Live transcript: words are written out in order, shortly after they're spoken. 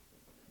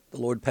The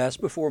Lord passed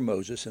before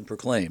Moses and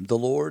proclaimed, the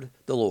Lord,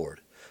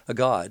 a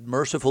God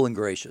merciful and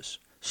gracious,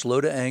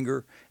 slow to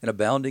anger, and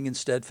abounding in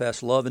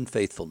steadfast love and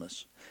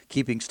faithfulness,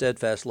 keeping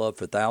steadfast love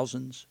for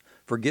thousands,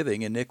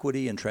 forgiving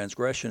iniquity and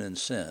transgression and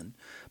sin,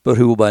 but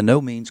who will by no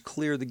means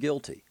clear the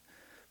guilty,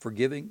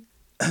 forgiving,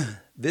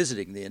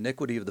 visiting the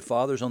iniquity of the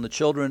fathers on the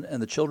children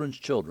and the children's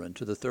children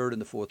to the third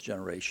and the fourth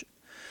generation.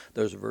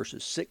 Those are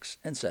verses 6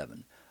 and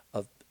 7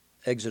 of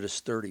Exodus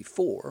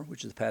 34,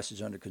 which is the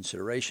passage under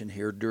consideration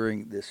here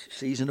during this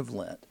season of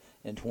Lent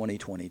in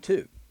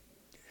 2022.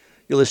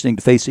 You're listening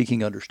to Faith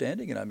Seeking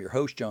Understanding, and I'm your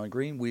host, John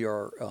Green. We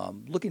are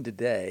looking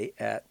today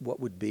at what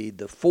would be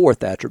the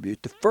fourth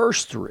attribute. The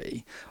first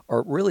three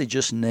are really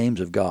just names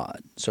of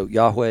God. So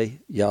Yahweh,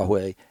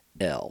 Yahweh,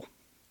 El.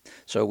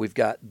 So we've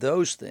got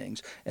those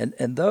things, and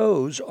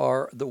those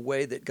are the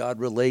way that God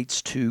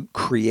relates to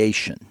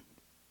creation.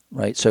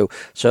 Right, so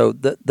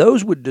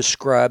those would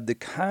describe the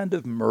kind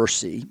of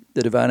mercy,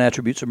 the divine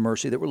attributes of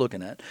mercy that we're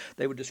looking at.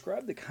 They would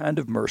describe the kind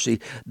of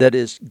mercy that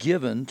is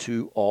given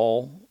to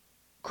all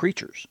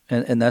creatures,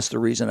 and that's the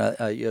reason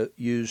I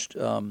used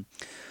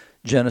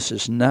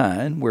Genesis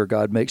 9, where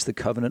God makes the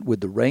covenant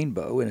with the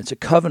rainbow, and it's a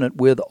covenant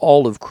with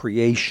all of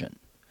creation.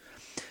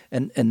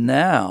 And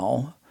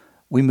now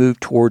we move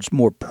towards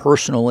more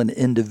personal and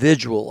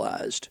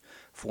individualized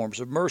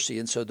forms of mercy.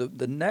 And so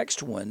the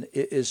next one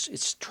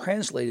it's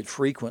translated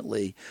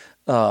frequently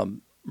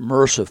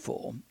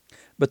merciful,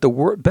 but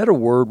the better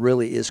word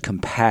really is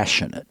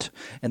compassionate.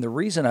 And the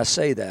reason I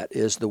say that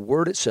is the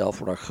word itself,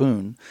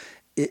 rachun,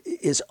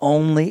 is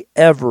only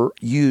ever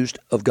used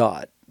of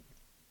God.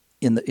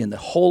 In the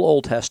whole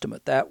Old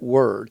Testament, that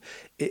word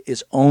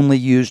is only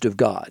used of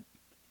God.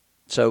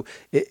 So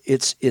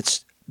its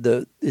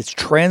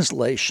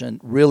translation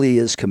really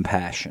is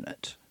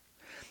compassionate.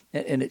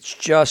 And it's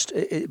just,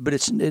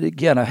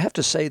 again, I have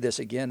to say this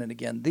again and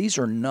again. These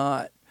are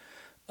not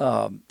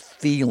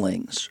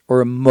feelings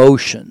or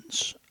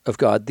emotions of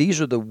God.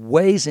 These are the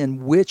ways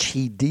in which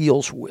He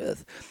deals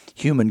with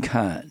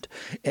humankind.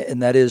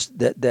 And that is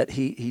that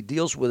he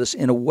deals with us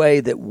in a way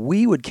that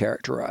we would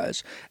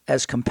characterize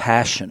as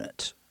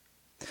compassionate.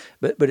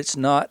 But it's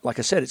not, like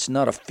I said, it's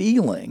not a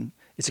feeling,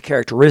 it's a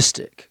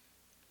characteristic.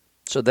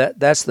 So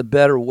that's the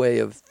better way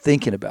of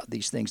thinking about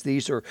these things.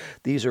 These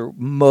are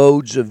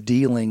modes of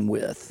dealing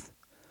with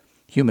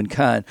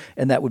humankind,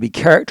 and that would be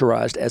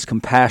characterized as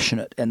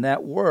compassionate. And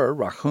that word,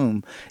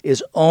 rachum,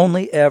 is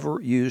only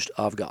ever used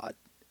of God.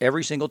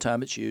 Every single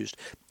time it's used,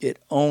 it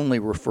only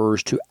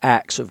refers to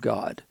acts of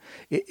God.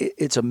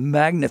 It's a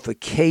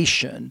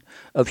magnification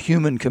of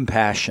human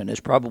compassion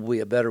is probably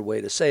a better way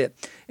to say it.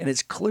 And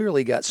it's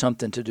clearly got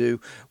something to do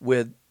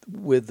with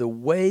the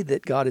way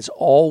that God is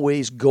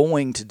always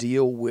going to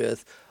deal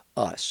with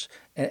us.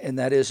 And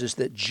that is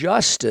that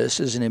justice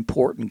is an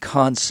important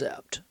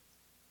concept,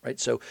 right?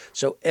 So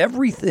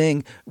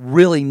everything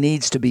really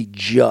needs to be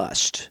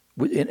just.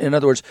 In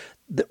other words,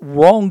 the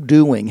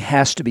wrongdoing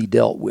has to be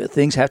dealt with.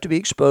 Things have to be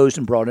exposed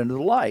and brought into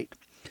the light.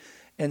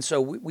 And so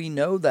we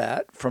know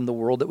that from the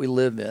world that we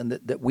live in,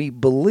 that we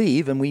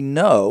believe and we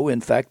know,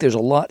 in fact, there's a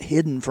lot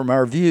hidden from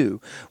our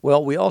view.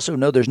 Well, we also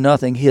know there's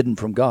nothing hidden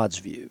from God's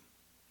view.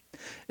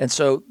 And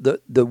so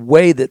the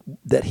way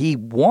that He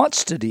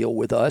wants to deal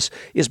with us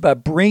is by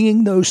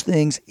bringing those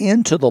things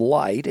into the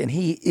light, and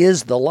He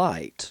is the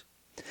light.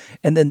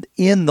 And then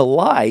in the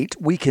light,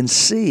 we can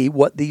see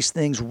what these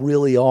things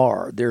really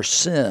are. They're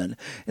sin.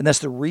 And that's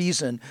the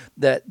reason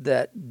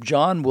that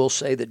John will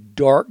say that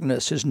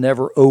darkness has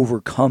never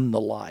overcome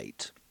the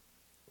light.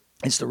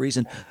 It's the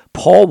reason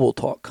Paul will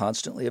talk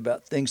constantly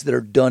about things that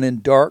are done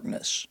in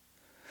darkness.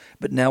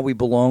 But now we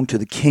belong to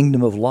the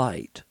kingdom of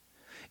light.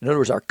 In other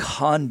words, our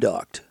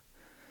conduct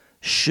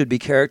should be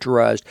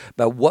characterized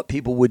by what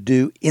people would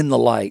do in the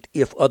light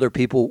if other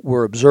people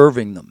were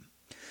observing them.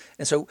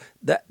 And so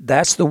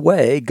that's the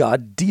way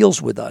God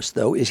deals with us,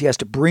 though, is He has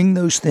to bring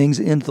those things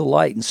into the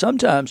light. And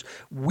sometimes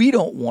we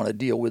don't want to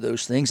deal with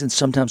those things, and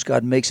sometimes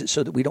God makes it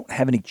so that we don't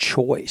have any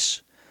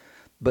choice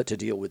but to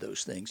deal with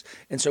those things.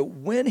 And so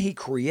when He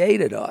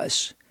created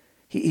us,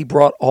 He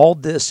brought all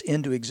this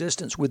into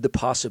existence with the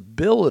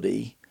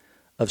possibility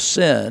of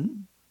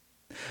sin,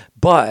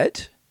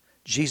 but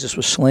Jesus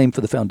was slain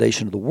for the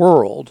foundation of the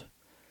world,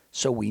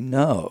 so we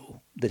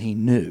know that He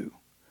knew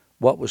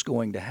what was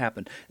going to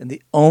happen. And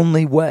the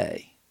only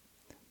way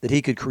that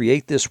He could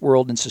create this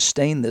world and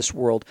sustain this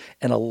world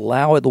and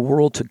allow the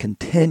world to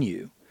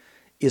continue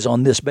is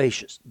on this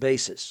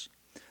basis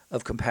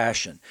of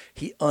compassion.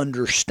 He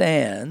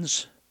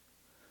understands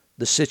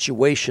the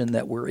situation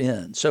that we're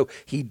in. So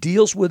He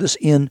deals with us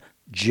in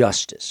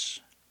justice.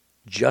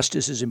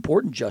 Justice is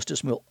important.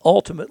 Justice will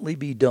ultimately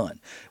be done.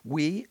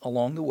 We,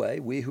 along the way,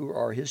 we who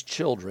are His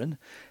children,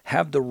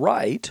 have the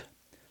right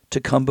to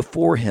come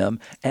before Him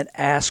and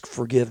ask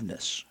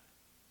forgiveness.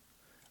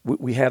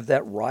 We have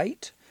that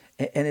right,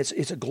 and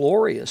it's a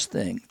glorious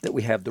thing that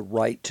we have the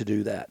right to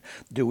do that.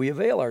 Do we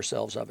avail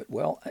ourselves of it?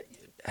 Well,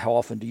 how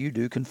often do you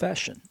do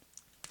confession?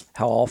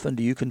 How often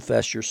do you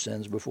confess your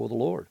sins before the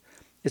Lord?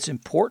 It's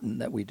important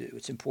that we do.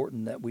 It's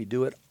important that we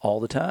do it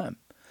all the time.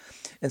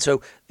 And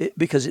so,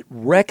 because it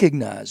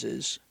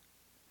recognizes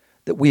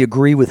that we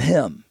agree with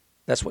him.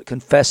 That's what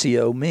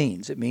confessio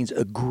means. It means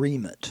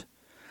agreement.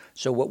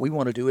 So what we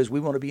want to do is we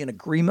want to be in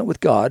agreement with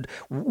God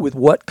with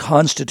what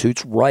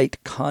constitutes right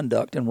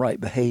conduct and right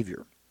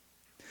behavior.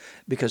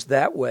 Because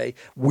that way,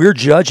 we're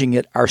judging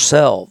it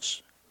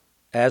ourselves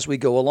as we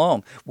go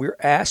along. We're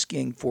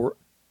asking for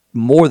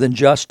more than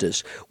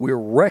justice. We're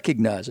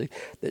recognizing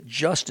that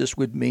justice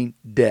would mean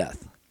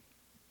death.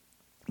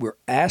 We're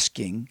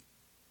asking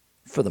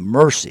for the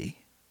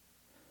mercy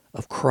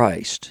of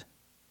Christ,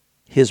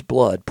 his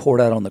blood poured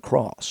out on the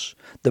cross.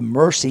 The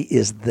mercy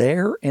is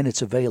there and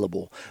it's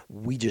available.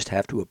 We just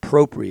have to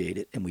appropriate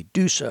it, and we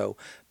do so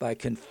by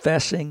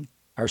confessing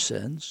our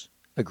sins,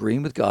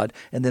 agreeing with God,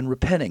 and then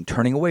repenting,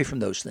 turning away from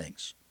those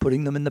things,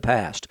 putting them in the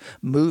past,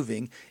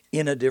 moving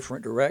in a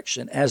different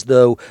direction as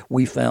though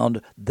we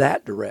found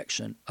that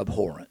direction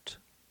abhorrent.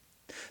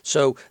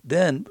 So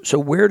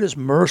where does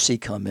mercy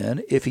come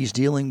in if he's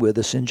dealing with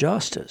us in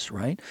justice,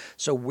 right?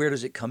 So where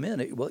does it come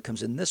in? Well, it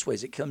comes in this way.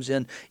 It comes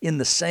in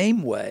the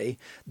same way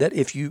that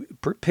if you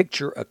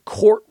picture a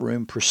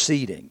courtroom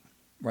proceeding,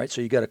 right?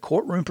 So you got a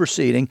courtroom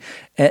proceeding,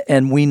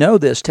 and we know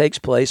this takes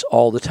place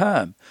all the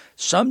time.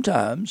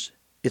 Sometimes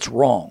it's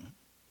wrong.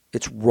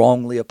 It's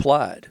wrongly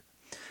applied.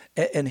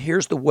 And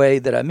here's the way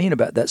that I mean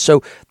about that.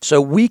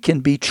 So we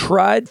can be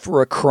tried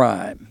for a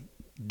crime.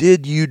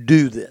 Did you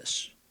do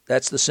this?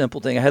 That's the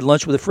simple thing. I had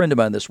lunch with a friend of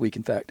mine this week,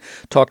 in fact,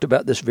 talked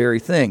about this very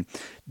thing.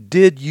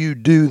 Did you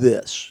do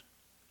this?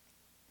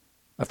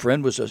 My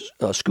friend was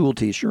a school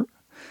teacher,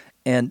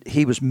 and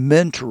he was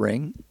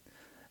mentoring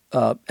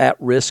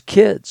at-risk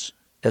kids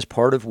as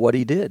part of what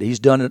he did. He's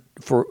done it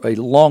for a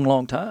long,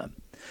 long time.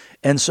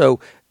 And so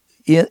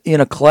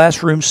in a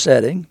classroom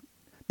setting,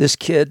 this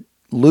kid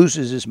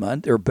loses his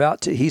mind.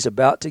 He's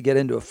about to get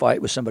into a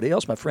fight with somebody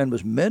else. My friend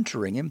was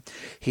mentoring him.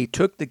 He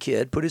took the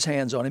kid, put his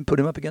hands on him, put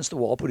him up against the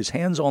wall, put his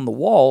hands on the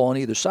wall on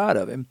either side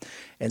of him,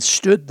 and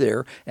stood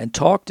there and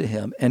talked to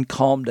him and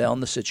calmed down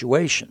the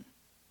situation.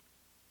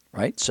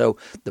 Right? So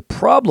the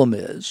problem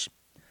is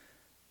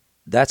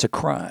that's a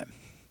crime.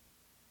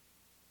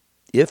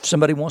 If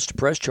somebody wants to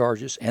press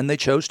charges, and they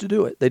chose to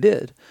do it, they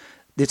did,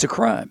 it's a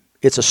crime.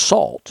 It's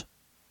assault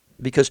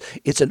because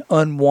it's an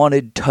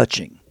unwanted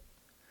touching.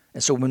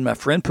 And so when my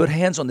friend put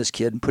hands on this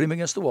kid and put him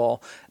against the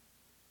wall,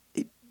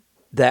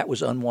 that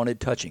was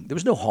unwanted touching. There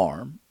was no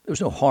harm. There was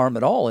no harm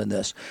at all in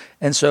this.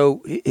 And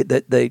so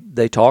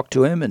they talked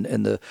to him,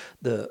 and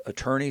the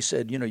attorney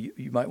said,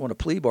 you might want a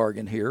plea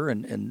bargain here.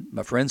 And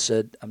my friend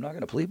said, I'm not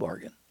going to plea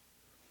bargain.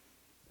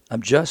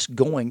 I'm just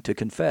going to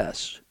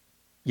confess.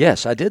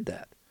 Yes, I did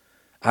that.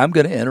 I'm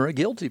going to enter a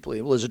guilty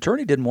plea. Well, his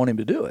attorney didn't want him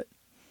to do it,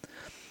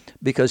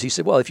 because he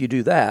said, well, if you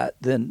do that,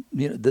 then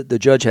the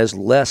judge has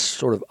less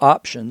sort of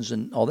options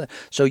and all that.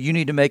 So you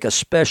need to make a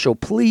special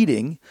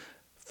pleading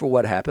for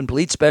what happened,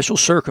 plead special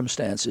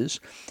circumstances,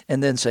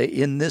 and then say,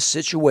 in this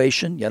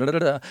situation,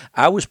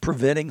 I was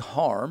preventing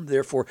harm.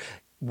 Therefore,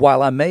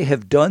 while I may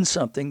have done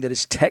something that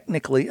is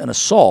technically an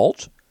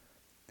assault,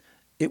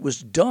 it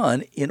was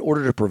done in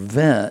order to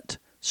prevent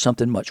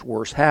something much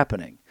worse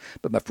happening.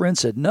 But my friend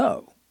said,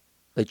 no.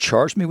 They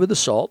charged me with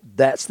assault.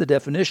 That's the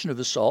definition of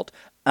assault.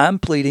 I'm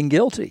pleading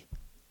guilty.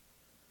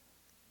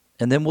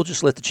 And then we'll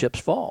just let the chips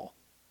fall.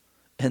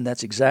 And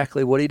that's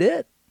exactly what he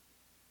did,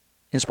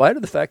 in spite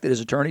of the fact that his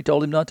attorney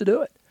told him not to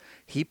do it.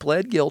 He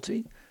pled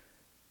guilty.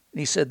 And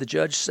he said the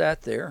judge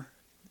sat there,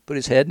 put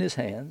his head in his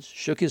hands,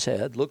 shook his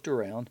head, looked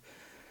around,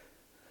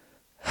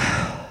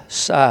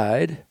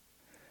 sighed,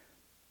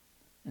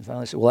 and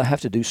finally said, well, I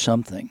have to do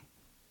something.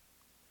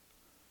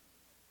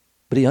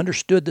 But he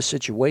understood the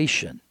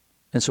situation.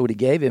 And so what he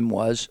gave him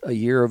was a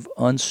year of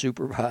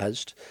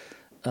unsupervised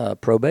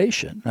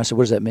probation. And I said,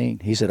 what does that mean?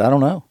 He said, I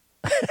don't know.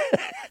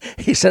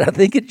 He said, I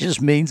think it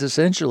just means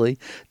essentially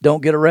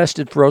don't get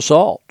arrested for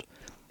assault.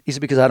 He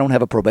said, because I don't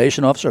have a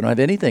probation officer, I don't have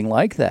anything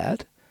like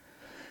that.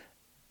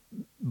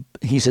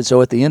 He said,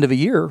 so at the end of a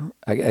year,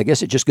 I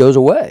guess it just goes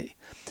away.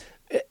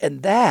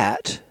 And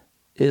that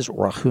is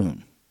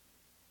rachun.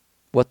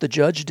 What the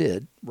judge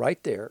did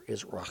right there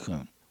is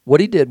rachun.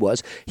 What he did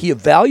was he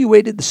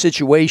evaluated the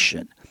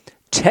situation.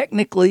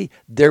 Technically,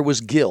 there was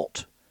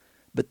guilt.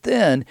 But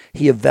then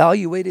he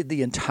evaluated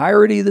the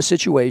entirety of the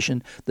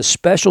situation, the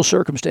special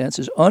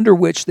circumstances under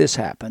which this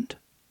happened.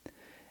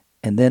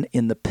 And then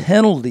in the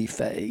penalty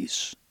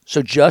phase,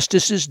 so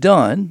justice is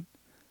done.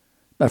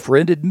 My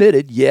friend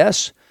admitted,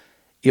 yes,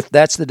 if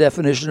that's the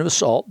definition of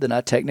assault, then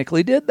I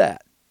technically did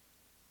that.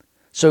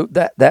 So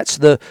that's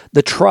the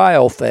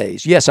trial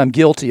phase. Yes, I'm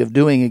guilty of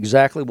doing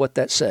exactly what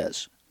that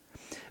says.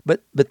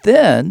 But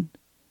then,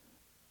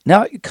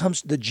 now it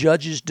comes to the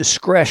judge's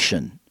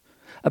discretion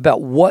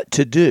about what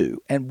to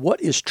do and what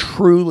is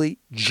truly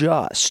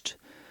just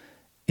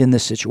in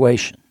this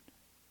situation.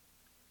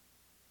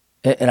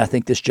 And I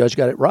think this judge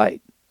got it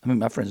right. I mean,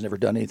 my friend's never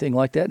done anything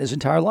like that in his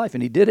entire life,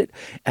 and he did it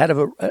out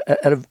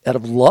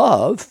of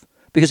love,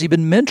 because he'd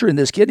been mentoring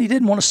this kid. He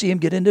didn't want to see him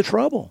get into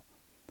trouble.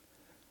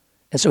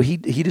 And so he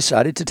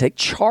decided to take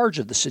charge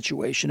of the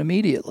situation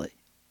immediately.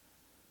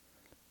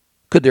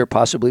 Could there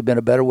possibly have been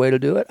a better way to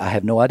do it? I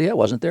have no idea. I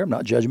wasn't there. I'm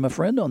not judging my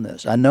friend on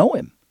this. I know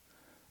him.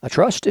 I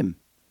trust him.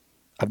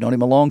 I've known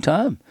him a long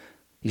time.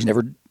 He's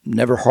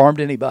never harmed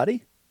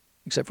anybody,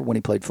 except for when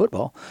he played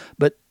football.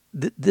 But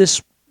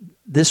this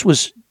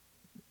was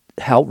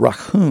how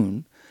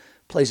Raccoon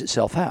plays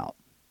itself out.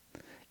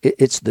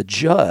 It's the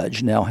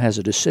judge now has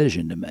a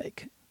decision to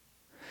make.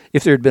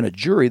 If there had been a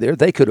jury there,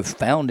 they could have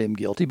found him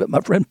guilty, but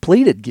my friend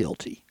pleaded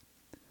guilty.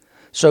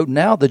 So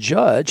now the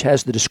judge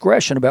has the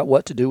discretion about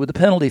what to do with the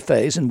penalty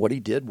phase, and what he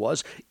did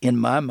was, in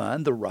my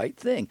mind, the right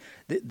thing.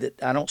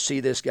 That I don't see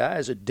this guy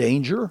as a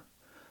danger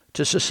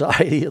to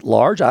society at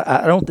large.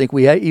 I don't think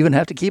we even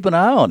have to keep an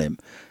eye on him.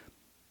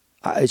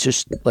 Let's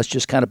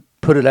just kind of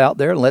put it out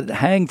there and let it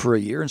hang for a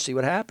year and see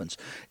what happens.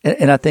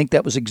 And I think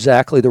that was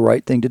exactly the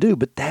right thing to do.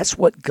 But that's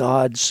what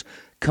God's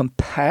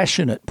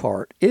compassionate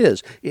part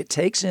is. It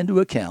takes into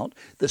account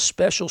the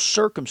special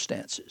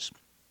circumstances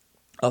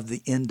of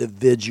the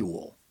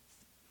individual.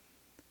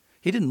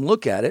 He didn't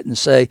look at it and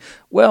say,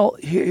 well,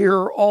 here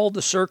are all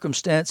the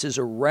circumstances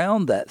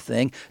around that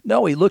thing.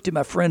 No, he looked at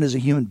my friend as a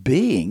human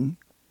being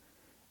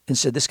and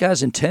said, this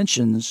guy's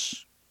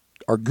intentions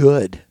are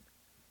good.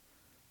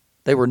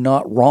 They were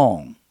not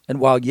wrong. And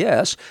while,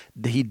 yes,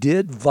 he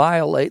did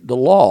violate the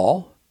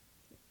law,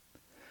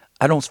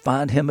 I don't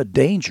find him a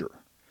danger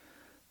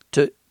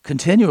to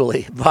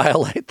continually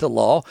violate the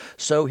law.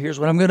 So here's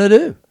what I'm going to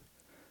do.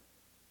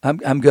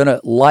 I'm going to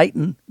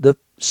lighten the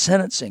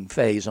sentencing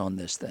phase on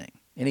this thing.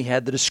 And he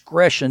had the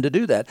discretion to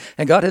do that.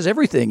 And God has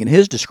everything in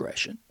his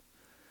discretion.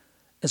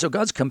 And so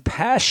God's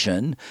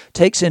compassion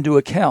takes into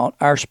account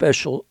our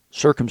special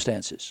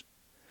circumstances.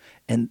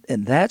 And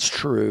that's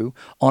true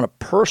on a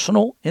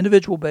personal,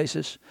 individual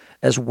basis,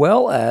 as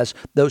well as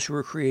those who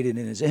are created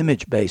in his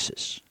image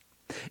basis.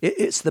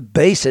 It's the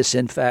basis,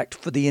 in fact,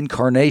 for the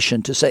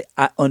incarnation to say,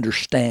 I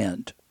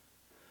understand.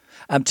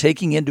 I'm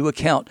taking into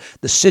account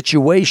the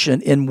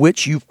situation in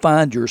which you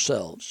find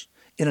yourselves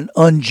in an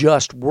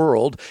unjust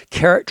world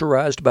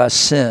characterized by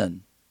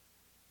sin.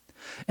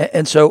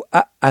 And so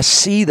I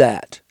see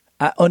that.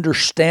 I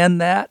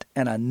understand that,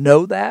 and I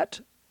know that.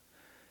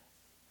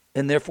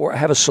 And therefore, I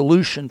have a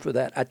solution for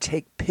that. I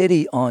take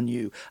pity on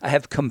you. I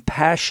have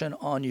compassion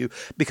on you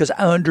because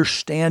I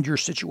understand your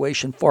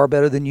situation far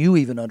better than you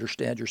even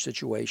understand your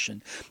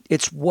situation.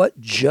 It's what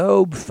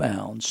Job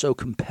found so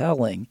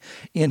compelling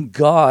in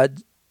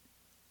God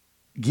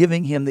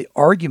giving him the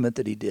argument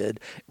that he did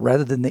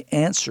rather than the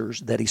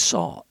answers that he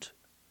sought.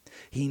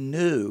 He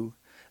knew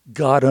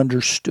God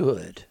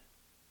understood.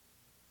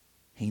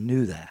 He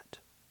knew that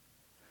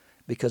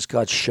because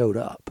God showed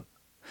up.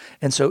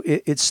 And so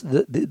it's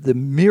the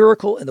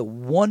miracle and the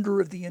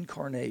wonder of the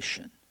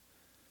incarnation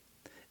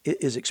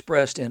is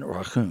expressed in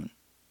Raccoon,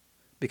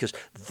 because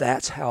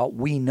that's how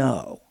we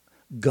know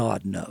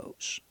God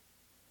knows.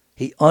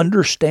 He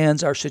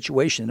understands our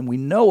situation, and we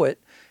know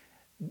it.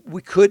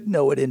 We could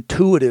know it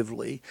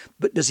intuitively,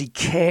 but does he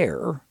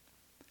care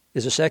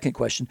is a second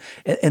question.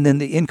 And then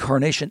the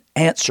incarnation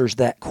answers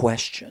that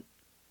question.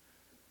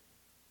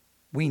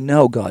 We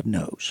know God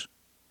knows.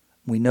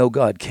 We know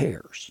God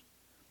cares.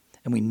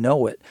 And we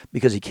know it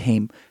because he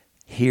came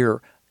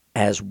here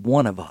as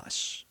one of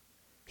us.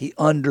 He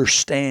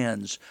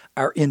understands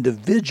our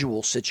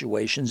individual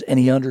situations, and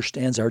he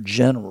understands our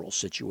general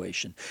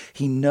situation.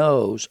 He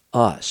knows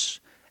us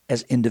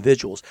as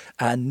individuals.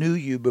 I knew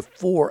you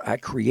before I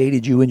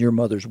created you in your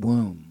mother's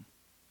womb.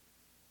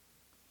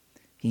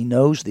 He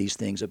knows these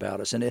things about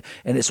us. And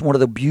it's one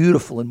of the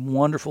beautiful and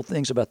wonderful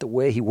things about the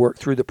way he worked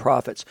through the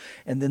prophets,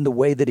 and then the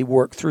way that he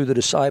worked through the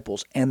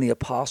disciples and the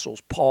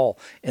apostles, Paul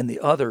and the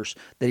others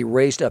that he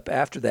raised up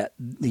after that.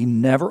 He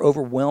never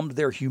overwhelmed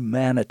their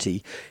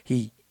humanity.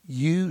 He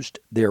used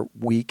their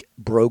weak,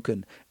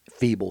 broken,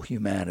 feeble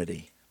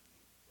humanity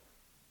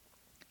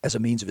as a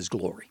means of his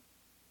glory,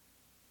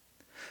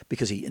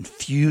 because he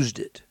infused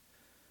it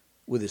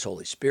with his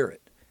Holy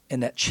Spirit,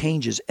 and that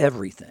changes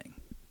everything.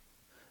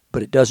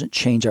 But it doesn't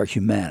change our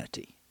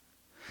humanity.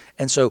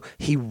 And so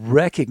he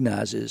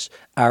recognizes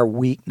our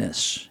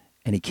weakness,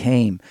 and he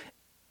came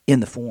in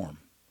the form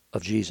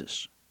of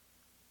Jesus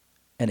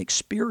and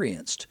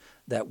experienced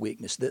that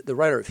weakness. The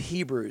writer of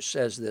Hebrews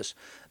says this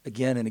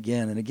again and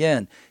again and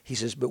again. He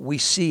says, but we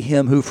see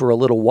him who for a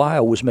little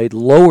while was made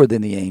lower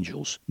than the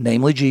angels,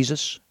 namely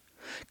Jesus.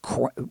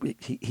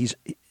 He's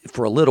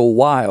for a little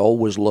while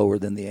was lower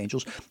than the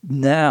angels.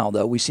 Now,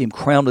 though, we see him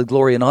crowned with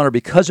glory and honor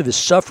because of his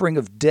suffering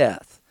of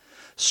death,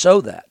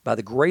 so that by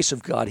the grace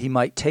of God he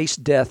might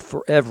taste death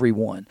for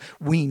everyone.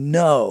 We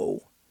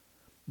know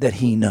that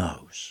he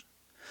knows.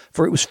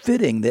 For it was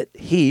fitting that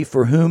he,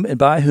 for whom and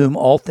by whom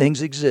all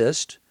things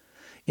exist,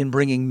 in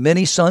bringing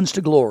many sons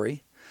to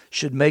glory,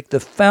 should make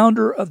the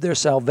founder of their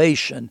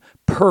salvation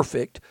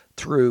perfect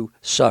through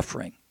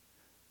suffering.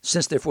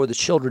 Since therefore the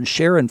children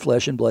share in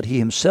flesh and blood, he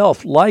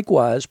himself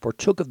likewise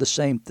partook of the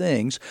same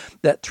things,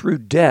 that through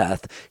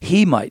death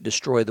he might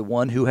destroy the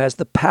one who has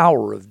the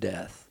power of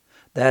death,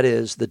 that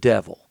is, the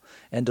devil,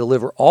 and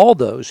deliver all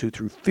those who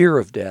through fear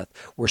of death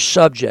were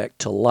subject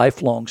to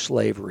lifelong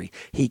slavery.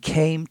 He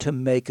came to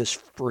make us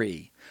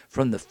free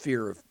from the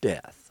fear of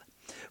death.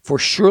 For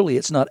surely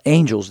it's not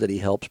angels that he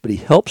helps, but he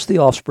helps the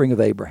offspring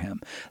of Abraham.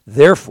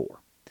 Therefore,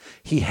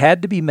 he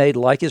had to be made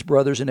like his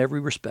brothers in every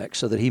respect,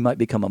 so that he might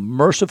become a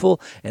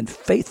merciful and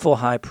faithful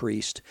high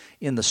priest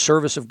in the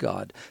service of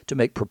God, to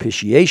make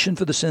propitiation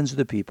for the sins of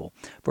the people.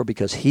 For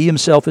because he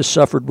himself has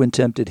suffered when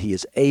tempted, he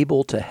is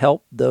able to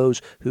help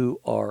those who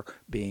are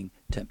being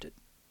tempted.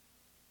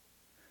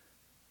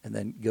 And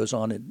then goes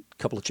on in a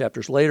couple of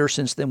chapters later,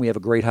 since then we have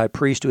a great high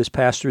priest who has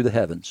passed through the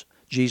heavens,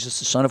 Jesus,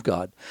 the Son of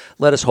God.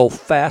 Let us hold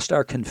fast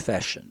our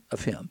confession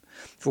of him.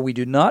 For we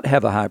do not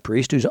have a high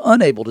priest who's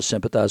unable to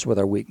sympathize with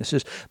our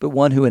weaknesses, but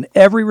one who in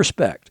every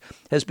respect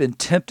has been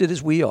tempted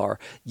as we are,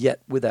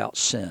 yet without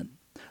sin.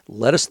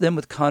 Let us then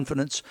with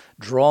confidence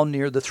draw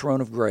near the throne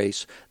of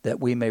grace, that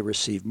we may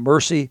receive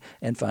mercy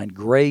and find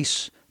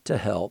grace to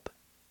help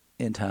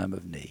in time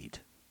of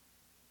need.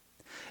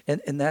 And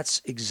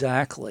that's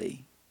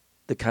exactly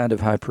the kind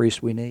of high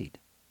priest we need.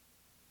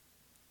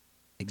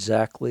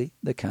 Exactly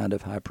the kind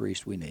of high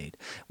priest we need.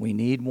 We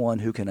need one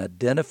who can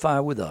identify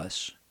with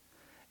us,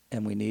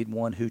 and we need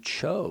one who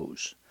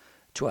chose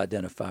to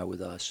identify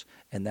with us,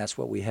 and that's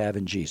what we have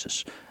in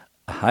Jesus.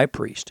 A high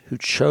priest who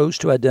chose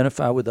to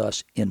identify with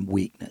us in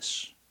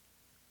weakness.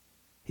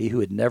 He who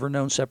had never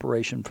known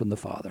separation from the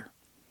Father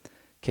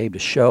came to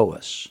show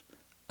us,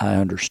 I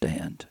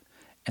understand.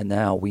 And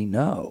now we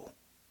know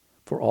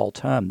for all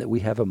time that we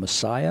have a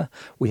Messiah,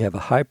 we have a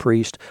high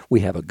priest,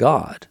 we have a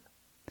God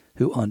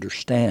who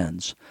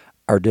understands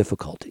our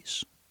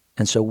difficulties.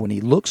 And so when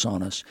he looks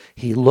on us,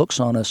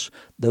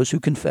 those who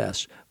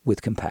confess,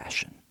 with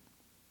compassion,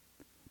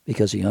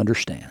 because he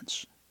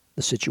understands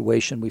the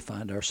situation we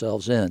find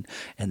ourselves in.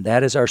 And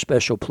that is our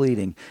special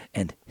pleading,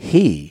 and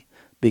he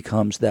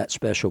becomes that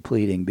special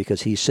pleading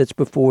because he sits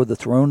before the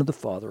throne of the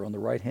Father, on the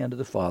right hand of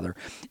the Father,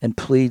 and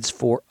pleads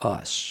for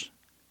us,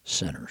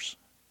 sinners,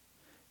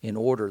 in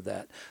order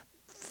that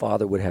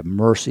Father would have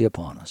mercy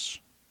upon us.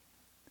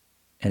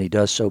 And he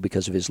does so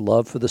because of his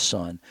love for the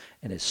Son,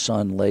 and his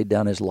Son laid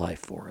down his life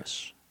for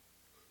us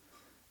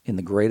in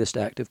the greatest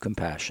act of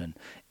compassion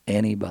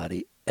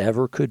anybody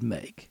ever could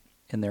make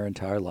in their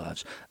entire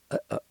lives.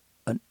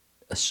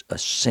 A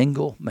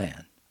single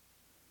man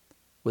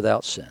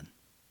without sin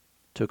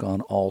took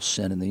on all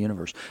sin in the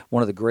universe.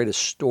 One of the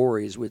greatest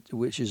stories,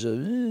 which is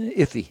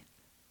iffy,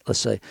 let's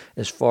say,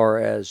 as far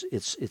as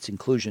its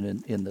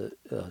inclusion in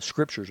the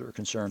scriptures are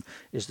concerned,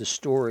 is the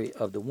story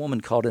of the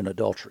woman caught in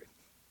adultery.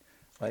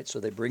 Right,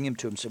 so they bring him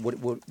to him and say,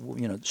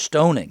 "What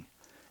stoning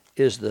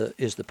is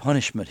the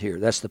punishment here.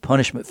 That's the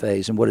punishment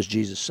phase." And what does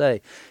Jesus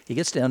say? He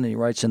gets down and he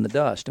writes in the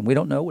dust, and we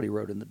don't know what he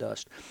wrote in the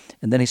dust.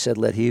 And then he said,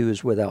 "Let he who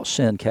is without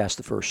sin cast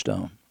the first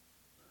stone."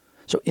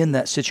 So in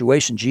that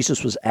situation,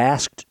 Jesus was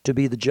asked to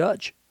be the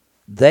judge.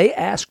 They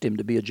asked him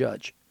to be a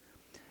judge,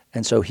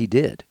 and so he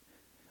did.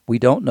 We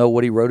don't know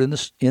what he wrote in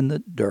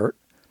the dirt,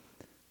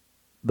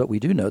 but we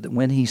do know that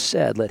when he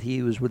said, "Let he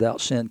who is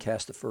without sin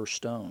cast the first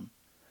stone,"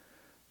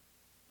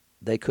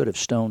 they could have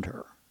stoned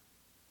her.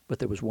 But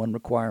there was one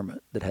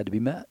requirement that had to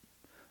be met.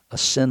 A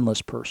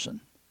sinless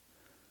person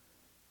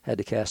had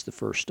to cast the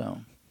first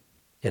stone.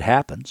 It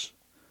happens.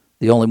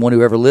 The only one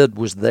who ever lived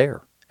was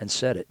there and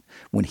said it.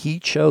 When he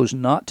chose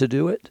not to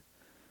do it,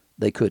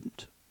 they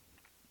couldn't.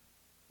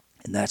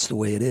 And that's the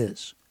way it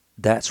is.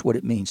 That's what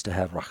it means to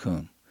have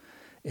rachum.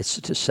 It's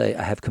to say,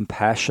 I have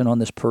compassion on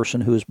this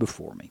person who is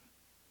before me.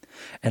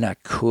 And I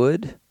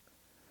could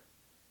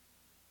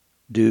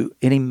do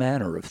any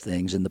manner of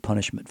things in the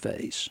punishment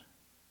phase.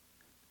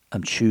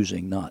 I'm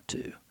choosing not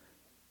to.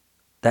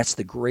 That's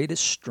the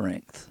greatest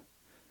strength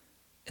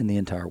in the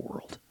entire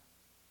world.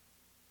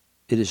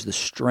 It is the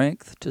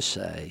strength to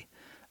say,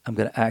 I'm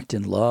going to act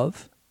in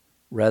love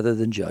rather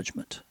than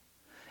judgment.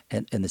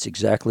 And that's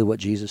exactly what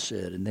Jesus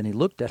said. And then he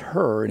looked at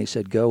her and he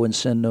said, "Go and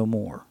sin no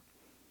more."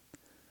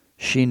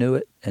 She knew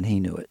it and he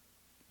knew it.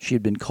 She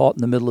had been caught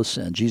in the middle of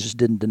sin. Jesus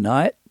didn't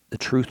deny it. The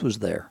truth was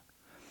there.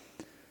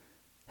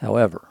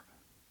 However,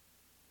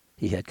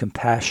 he had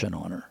compassion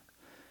on her.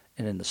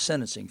 And in the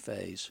sentencing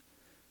phase,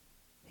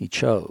 he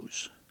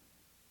chose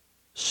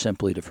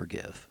simply to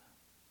forgive.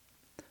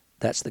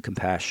 That's the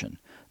compassion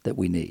that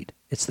we need.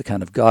 It's the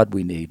kind of God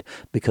we need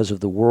because of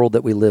the world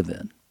that we live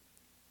in.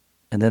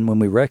 And then when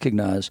we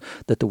recognize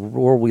that the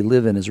world we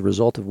live in is a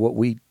result of what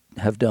we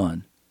have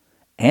done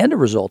and a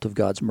result of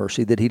God's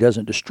mercy, that he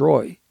doesn't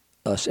destroy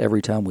us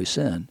every time we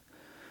sin,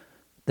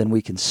 then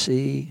we can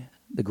see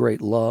the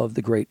great love,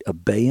 the great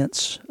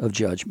abeyance of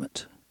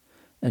judgment,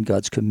 and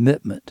God's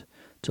commitment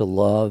to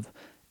love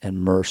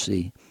and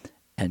mercy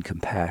and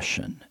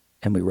compassion.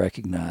 And we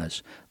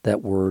recognize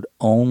that word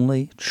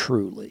only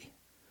truly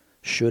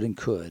should and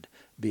could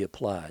be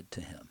applied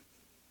to him.